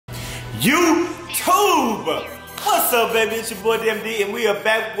YouTube. What's up, baby? It's your boy DammnDee, and we are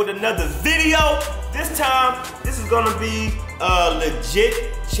back with another video. This time, this is gonna be a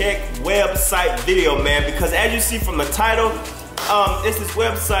legit check website video, man, because as you see from the title, it's this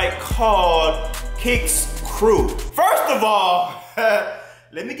website called Kicks Crew. First of all,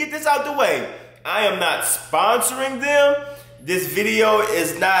 let me get this out the way. I am not sponsoring them. This video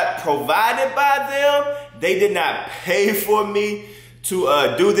is not provided by them. They did not pay for me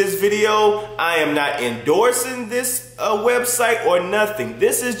to do this video. I am not endorsing this website or nothing.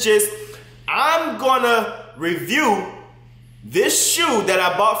 This is just, I'm gonna review this shoe that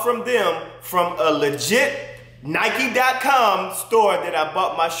I bought from them from a legit Nike.com store that I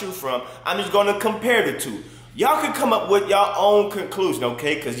bought my shoe from. I'm just gonna compare the two. Y'all can come up with your own conclusion,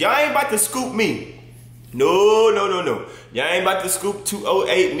 okay? Cause y'all ain't about to scoop me. No. Y'all ain't about to scoop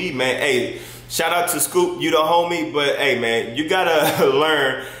 208 me, man. Hey, shout out to Scoop, you the homie, but hey, man, you gotta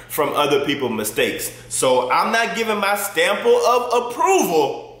learn from other people's mistakes. So I'm not giving my stamp of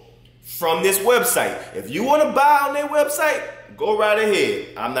approval from this website. If you wanna buy on their website, go right ahead.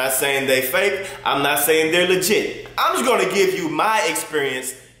 I'm not saying they fake. I'm not saying they're legit. I'm just gonna give you my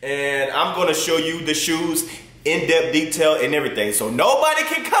experience, and I'm gonna show you the shoes in depth detail and everything. So nobody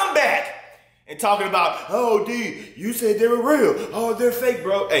can come back and talking about, oh, D, you said they were real. Oh, they're fake,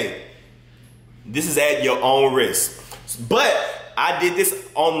 bro. Hey, this is at your own risk. But I did this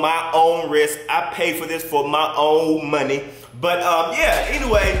on my own risk. I paid for this for my own money. But yeah,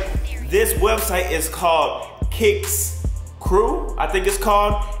 anyway, this website is called Kicks Crew, I think it's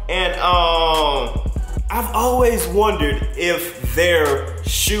called. And I've always wondered if their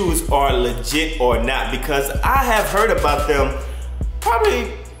shoes are legit or not, because I have heard about them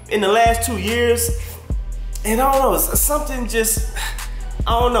probably in the last 2 years, and I don't know, something just,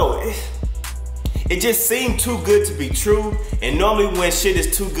 I don't know, it just seemed too good to be true. And normally when shit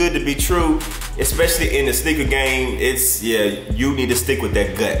is too good to be true, especially in the sneaker game, it's, yeah, you need to stick with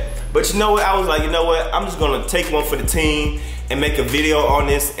that gut. But you know what, I was like, you know what, I'm just gonna take one for the team and make a video on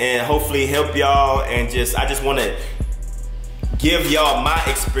this and hopefully help y'all, and I just wanna give y'all my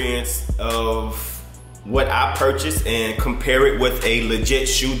experience of what I purchased and compare it with a legit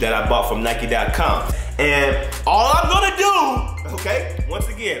shoe that I bought from Nike.com. And all I'm gonna do, okay, once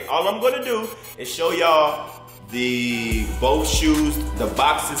again, all I'm gonna do is show y'all both shoes, the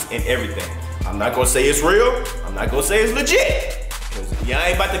boxes, and everything. I'm not gonna say it's real. I'm not gonna say it's legit. Y'all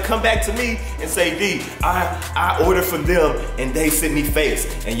ain't about to come back to me and say, D, I ordered from them and they sent me fakes.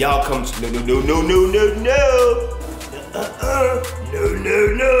 And y'all come,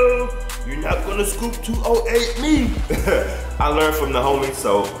 no. You're not gonna scoop 208 me. I learned from the homie,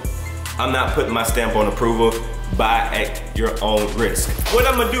 so I'm not putting my stamp on approval. Buy at your own risk. What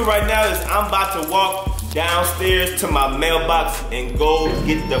I'm gonna do right now is I'm about to walk downstairs to my mailbox and go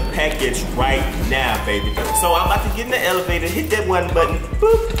get the package right now, baby. So I'm about to get in the elevator, hit that one button,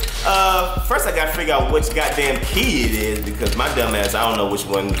 boop. First I gotta figure out which goddamn key it is, because my dumb ass, I don't know which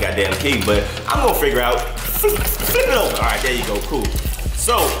one goddamn key, but I'm gonna figure out, flip it over. All right, there you go, cool.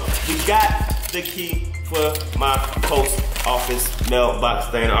 So we got the key for my post office mailbox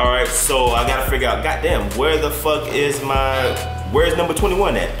thing. All right, so I gotta figure out, goddamn, where the fuck is where's number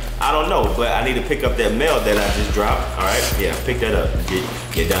 21 at? I don't know, but I need to pick up that mail that I just dropped. All right, yeah, pick that up,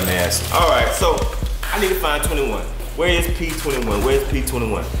 get dumb ass. All right, so I need to find 21. Where is P21? Where's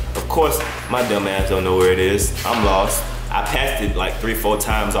P21? Of course, my dumb ass don't know where it is. I'm lost. I passed it like 3-4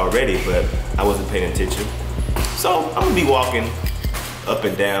 times already, but I wasn't paying attention. So I'm gonna be walking up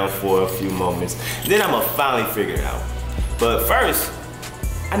and down for a few moments. Then I'm gonna finally figure it out. But first,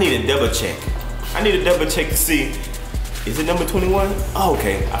 I need a double check. I need a double check to see, is it number 21? Oh,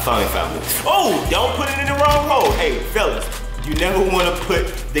 okay, I finally found it. Oh, don't put it in the wrong hole. Hey, fellas, you never wanna put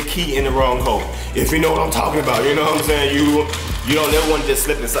the key in the wrong hole. If you know what I'm talking about, you know what I'm saying? You don't ever wanna just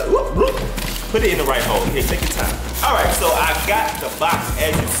slip inside. Put it in the right hole. Hey, take your time. All right, so I got the box,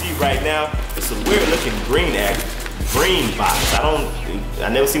 as you see right now. It's a weird looking green box. I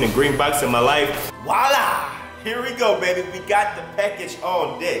never seen a green box in my life. Voila! Here we go, baby. We got the package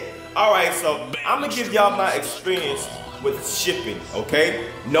on deck. All right, so I'm gonna give y'all my experience with shipping, okay?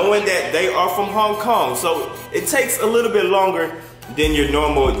 Knowing that they are from Hong Kong, so it takes a little bit longer than your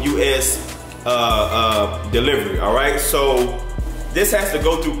normal US delivery, all right? So this has to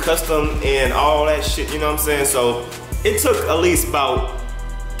go through custom and all that shit, you know what I'm saying? So it took at least about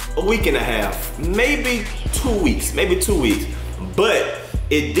a week and a half, maybe 2 weeks, but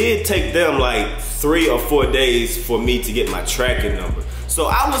it did take them like 3 or 4 days for me to get my tracking number. So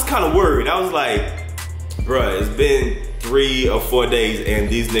I was kind of worried. I was like, bruh, it's been 3 or 4 days and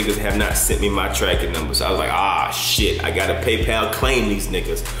these niggas have not sent me my tracking number. So I was like, ah, shit, I gotta PayPal claim these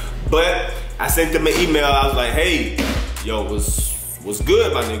niggas. But I sent them an email. I was like, hey, yo, what's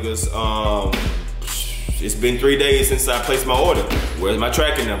good, my niggas? It's been 3 days since I placed my order. Where's my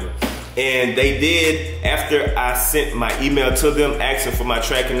tracking number? And they did, after I sent my email to them asking for my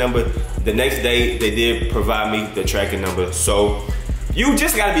tracking number, the next day they did provide me the tracking number. So you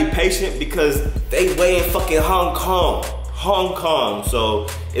just gotta be patient because they way in fucking Hong Kong. So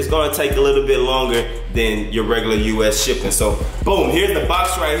it's gonna take a little bit longer than your regular US shipping. So boom, here's the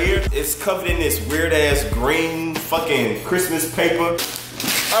box right here. It's covered in this weird ass green fucking Christmas paper.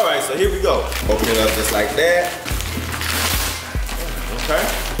 All right, so here we go. Open it up just like that. Okay,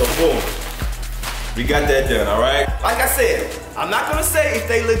 so boom. We got that done, all right? Like I said, I'm not gonna say if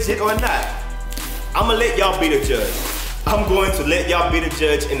they legit or not. I'm gonna let y'all be the judge. I'm going to let y'all be the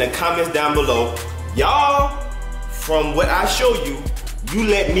judge in the comments down below. Y'all, from what I show you, you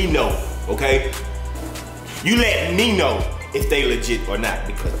let me know, okay? You let me know if they legit or not,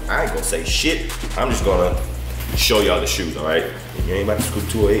 because I ain't gonna say shit. I'm just gonna show y'all the shoes, all right? You ain't about to scoop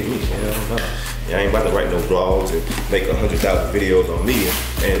 208 me, hell no. You ain't about to write no blogs and make 100,000 videos on me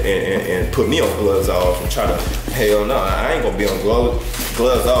and put me on gloves off and try to, hell no, I ain't gonna be on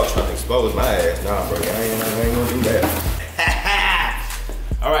gloves off trying to expose my ass. Nah, bro, I ain't gonna do that.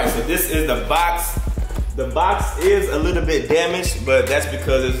 All right, so this is the box. The box is a little bit damaged, but that's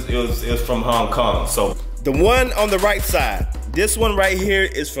because it was from Hong Kong. So the one on the right side, this one right here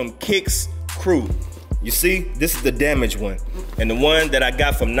is from Kicks Crew. You see, this is the damaged one. And the one that I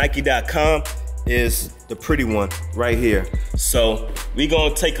got from Nike.com is the pretty one right here. So we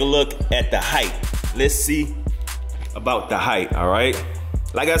gonna take a look at the height. Let's see about the height, all right?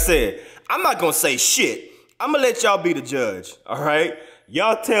 Like I said, I'm not gonna say shit. I'm gonna let y'all be the judge, all right?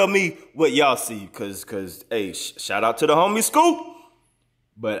 Y'all tell me what y'all see, cause hey, shout out to the homie Scoop.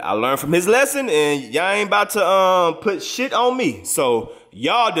 But I learned from his lesson and y'all ain't about to put shit on me. So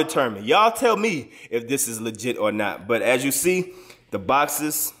y'all determine, y'all tell me if this is legit or not. But as you see, the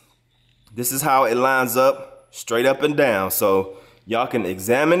boxes, this is how it lines up, straight up and down. So y'all can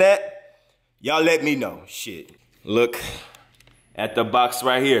examine that. Y'all let me know, shit. Look at the box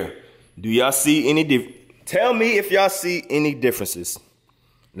right here. Do y'all see any tell me if y'all see any differences.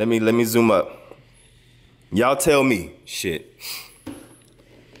 Let me zoom up. Y'all tell me, shit.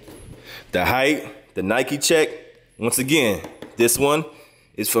 The height, the Nike check, once again, this one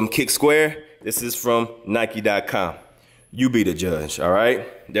is from Kick Square. This is from Nike.com. You be the judge, all right?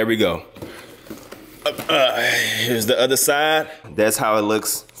 There we go. Here's the other side. That's how it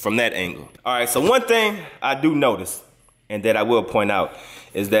looks from that angle. All right, so one thing I do notice, and that I will point out,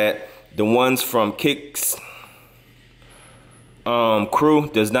 is that the ones from Kicks Crew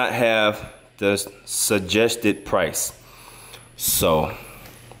does not have the suggested price. So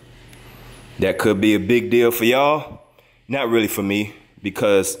that could be a big deal for y'all. Not really for me,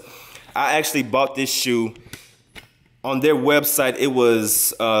 because I actually bought this shoe on their website. It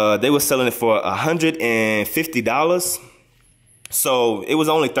was they were selling it for $150. So it was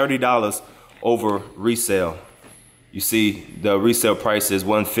only $30 over resale. You see, the resale price is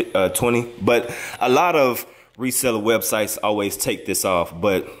 $120, but a lot of reseller websites always take this off.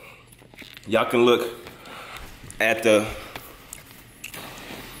 But y'all can look at the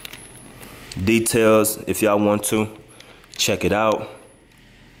details if y'all want to. Check it out.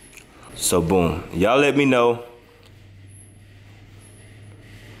 So boom, y'all let me know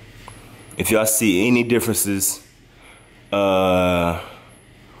if y'all see any differences.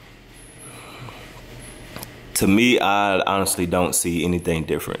 To me, I honestly don't see anything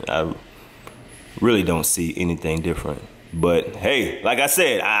different. I really don't see anything different. But hey, like I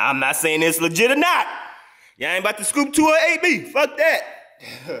said, I'm not saying it's legit or not. Y'all ain't about to scoop 208 me. Fuck that.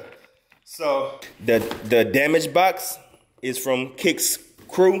 So the damaged box is from Kicks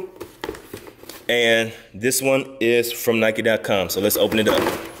Crew, and this one is from Nike.com. So let's open it up.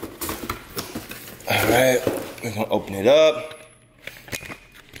 All right, we're gonna open it up.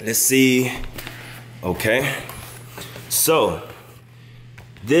 Let's see. Okay, so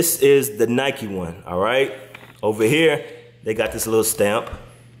this is the Nike one. All right, over here they got this little stamp,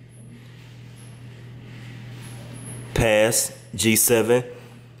 Pass G7.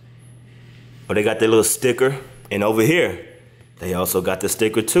 Or they got their little sticker, and over here they also got the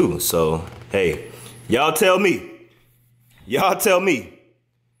sticker too. So hey, y'all tell me. Y'all tell me.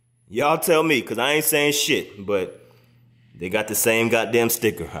 Y'all tell me, because I ain't saying shit, but they got the same goddamn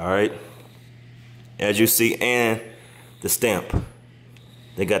sticker, all right? As you see, and the stamp.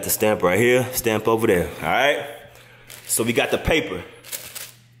 They got the stamp right here, stamp over there, all right? So we got the paper.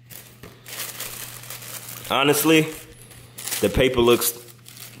 Honestly, The paper looks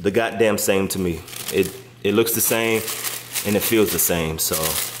the goddamn same to me. It looks the same and it feels the same, so.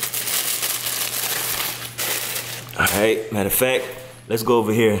 All right, matter of fact, let's go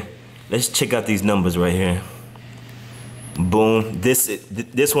over here. Let's check out these numbers right here. Boom, this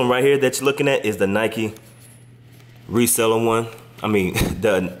one right here that you're looking at is the Nike reseller one. I mean,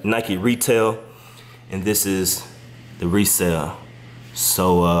 the Nike retail, and this is the resale.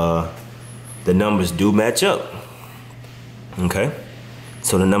 So the numbers do match up, okay?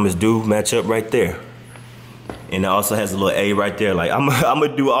 So the numbers do match up right there. And it also has a little A right there. Like, I'm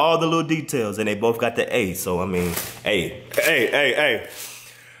gonna do all the little details, and they both got the A. So, I mean, A.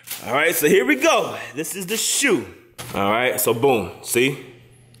 All right, so here we go. This is the shoe. All right, so boom, see?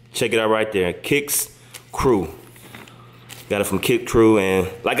 Check it out right there, Kicks Crew. Got it from Kick Crew,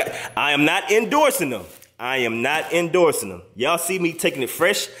 and like, I am not endorsing them. I am not endorsing them. Y'all see me taking it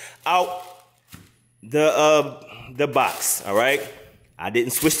fresh out the box, all right? I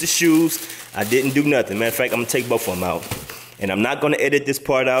didn't switch the shoes. I didn't do nothing. Matter of fact, I'm gonna take both of them out. And I'm not gonna edit this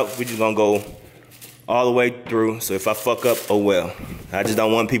part out. We're just gonna go all the way through. So if I fuck up, oh well. I just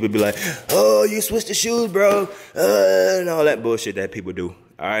don't want people to be like, oh, you switched the shoes, bro. And all that bullshit that people do.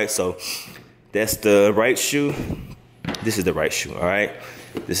 All right, so that's the right shoe. This is the right shoe, all right?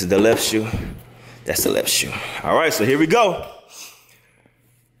 This is the left shoe. That's the left shoe. All right, so here we go.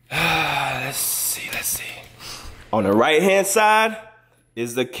 Let's see. On the right-hand side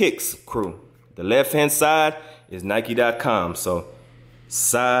is the Kicks Crew. The left-hand side is Nike.com. So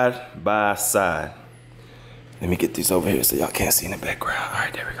side by side. Let me get these over here so y'all can't see in the background. All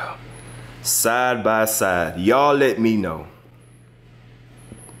right, there we go. Side by side. Y'all let me know.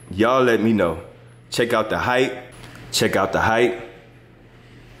 Y'all let me know. Check out the height. Check out the height.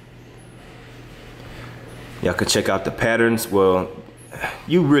 Y'all can check out the patterns. Well,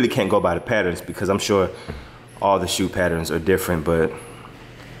 you really can't go by the patterns because I'm sure all the shoe patterns are different, but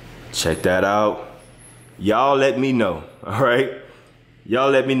check that out. Y'all let me know, all right? Y'all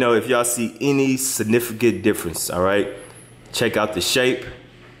let me know if y'all see any significant difference, all right? Check out the shape.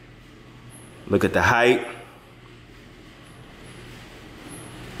 Look at the height.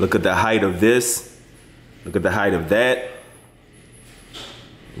 Look at the height of this. Look at the height of that.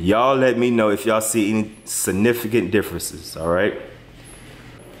 Y'all let me know if y'all see any significant differences, all right?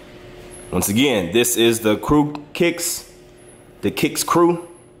 Once again, this is the Crew Kicks, the Kicks Crew,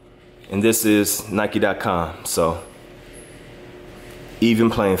 and this is Nike.com. So, even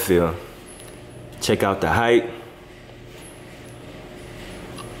playing field. Check out the height.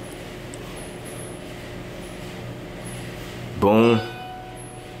 Boom.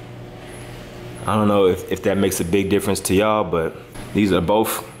 I don't know if that makes a big difference to y'all, but these are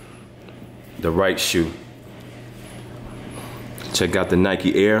both the right shoe. Check out the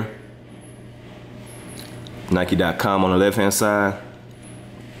Nike Air. Nike.com on the left-hand side.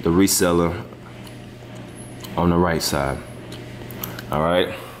 The reseller on the right side. All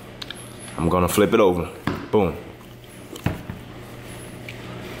right. I'm gonna flip it over. Boom.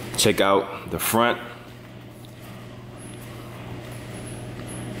 Check out the front.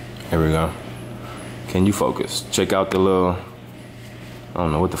 There we go. Can you focus? Check out the little, I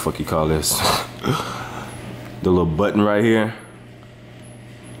don't know what the fuck you call this. The little button right here.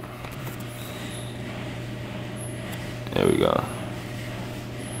 There we go.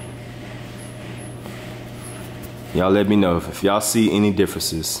 Y'all let me know if y'all see any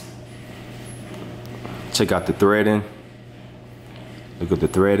differences. Check out the threading. Look at the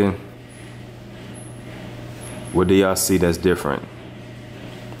threading. What do y'all see that's different?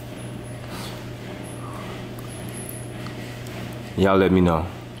 Y'all let me know.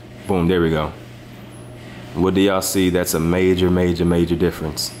 Boom, there we go. What do y'all see that's a major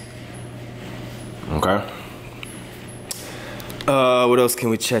difference? Okay. What else can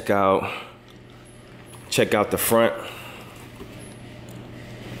we check out? Check out the front.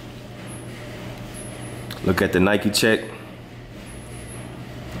 Look at the Nike check.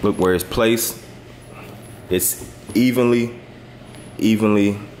 Look where it's placed. It's evenly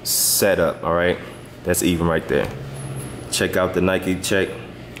set up, all right? That's even right there. Check out the Nike check.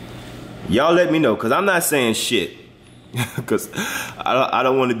 Y'all let me know, cause I'm not saying shit. Cause I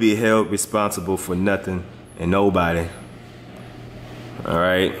don't want to be held responsible for nothing and nobody. All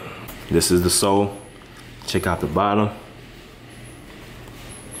right, this is the sole. Check out the bottom.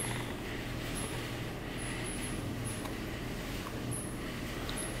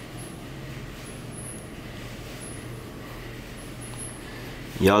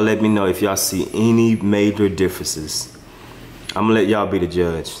 Y'all let me know if y'all see any major differences. I'm gonna let y'all be the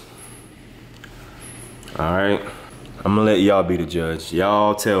judge. All right, I'm gonna let y'all be the judge.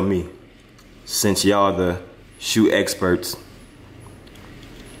 Y'all tell me, since y'all the shoe experts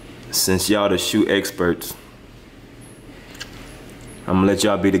since y'all the shoe experts, I'm gonna let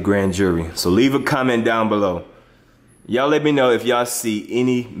y'all be the grand jury. So leave a comment down below. Y'all let me know if y'all see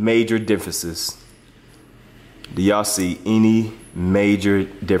any major differences. Do y'all see any major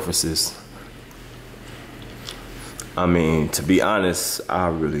differences? I mean, to be honest, I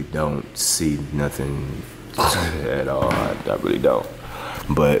really don't see nothing at all. I really don't.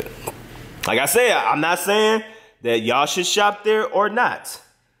 But like I said, I'm not saying that y'all should shop there or not,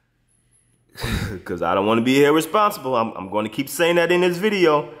 because I don't want to be irresponsible. I'm going to keep saying that in this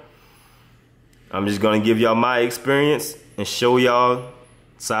video. I'm just going to give y'all my experience and show y'all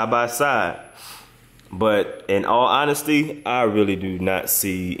side by side. But in all honesty, I really do not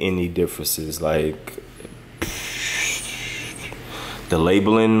see any differences. Like, the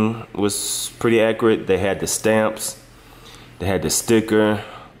labeling was pretty accurate. They had the stamps. They had the sticker.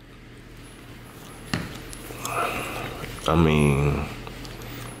 I mean,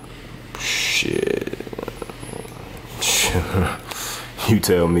 shit. You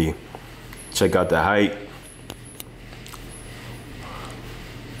tell me. Check out the height.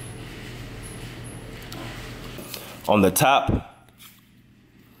 On the top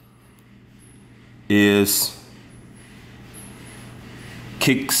is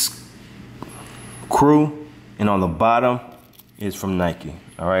Kicks Crew, and on the bottom is from Nike.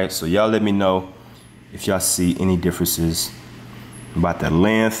 All right, so y'all let me know if y'all see any differences about the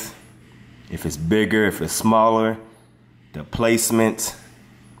length, if it's bigger, if it's smaller, the placement.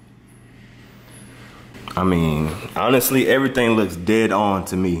 I mean, honestly, everything looks dead on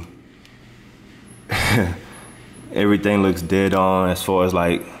to me. Everything looks dead on as far as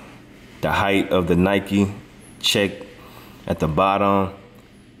like the height of the Nike check at the bottom,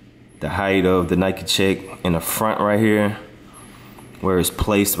 the height of the Nike check in the front right here, where it's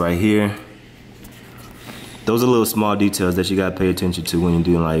placed right here. Those are little small details that you gotta pay attention to when you're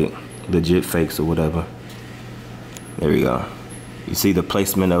doing like legit fakes or whatever. There we go. You see the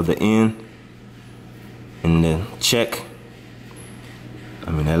placement of the end and the check.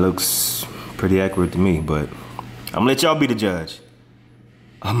 I mean, that looks pretty accurate to me, but I'm gonna let y'all be the judge.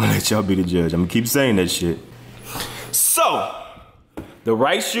 I'm gonna let y'all be the judge. I'm gonna keep saying that shit. So, the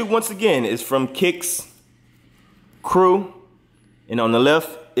right shoe, once again, is from Kicks Crew, and on the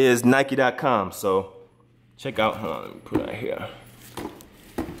left is Nike.com. So, check out, hold on, let me put it right here.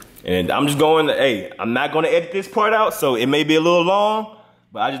 And I'm just going to, hey, I'm not gonna edit this part out, so it may be a little long,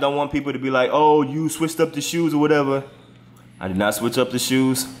 but I just don't want people to be like, oh, you switched up the shoes or whatever. I did not switch up the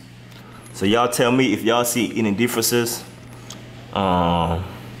shoes. So y'all tell me if y'all see any differences.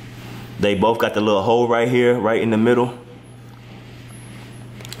 They both got the little hole right here, right in the middle.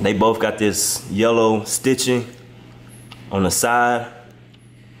 They both got this yellow stitching on the side.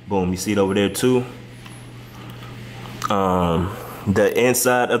 Boom, you see it over there too. The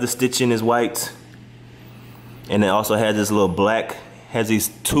inside of the stitching is white. And it also has this little black, has these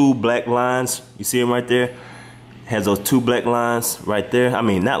two black lines. You see them right there? Has those two black lines right there. I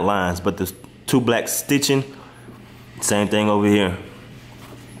mean, not lines, but the two black stitching. Same thing over here.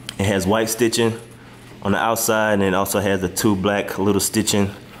 It has white stitching on the outside, and it also has the two black little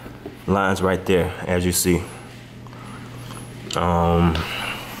stitching lines right there, as you see.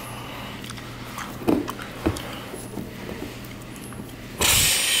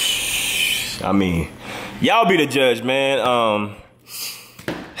 I mean, y'all be the judge, man.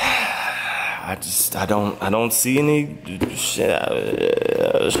 I don't see any shit.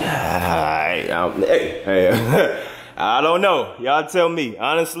 I don't know. Y'all tell me.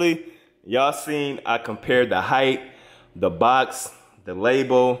 Honestly, y'all seen, I compared the height, the box, the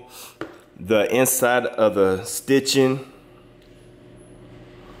label, the inside of the stitching.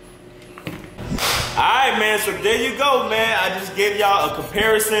 Alright, man, so there you go, man. I just gave y'all a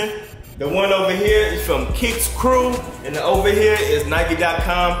comparison. The one over here is from Kicks Crew, and the over here is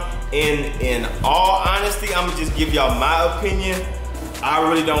Nike.com. In all honesty, I'm gonna just give y'all my opinion. I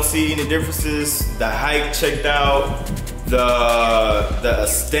really don't see any differences. The height checked out, the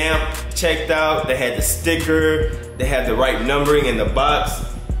stamp checked out. They had the sticker, they had the right numbering in the box.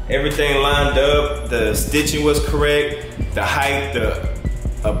 Everything lined up, the stitching was correct, the height, the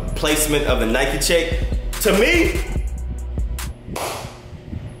placement of the Nike check. To me,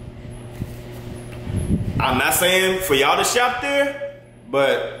 I'm not saying for y'all to shop there,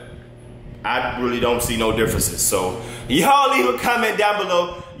 but I really don't see no differences. So y'all leave a comment down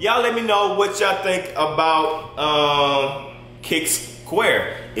below. Y'all let me know what y'all think about Kicks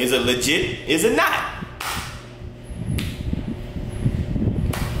Square. Is it legit? Is it not?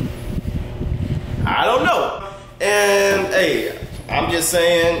 I don't know. And hey, I'm just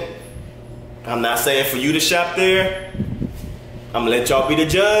saying, I'm not saying for you to shop there, I'm gonna let y'all be the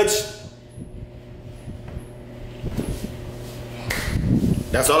judge.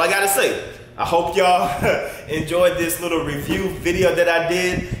 That's all I gotta say. I hope y'all enjoyed this little review video that I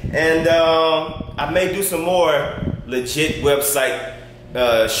did, and I may do some more legit website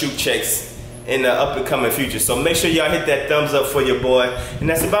shoe checks in the up and coming future. So make sure y'all hit that thumbs up for your boy, and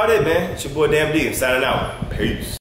that's about it, man. It's your boy DammnDee. I'm signing out. Peace.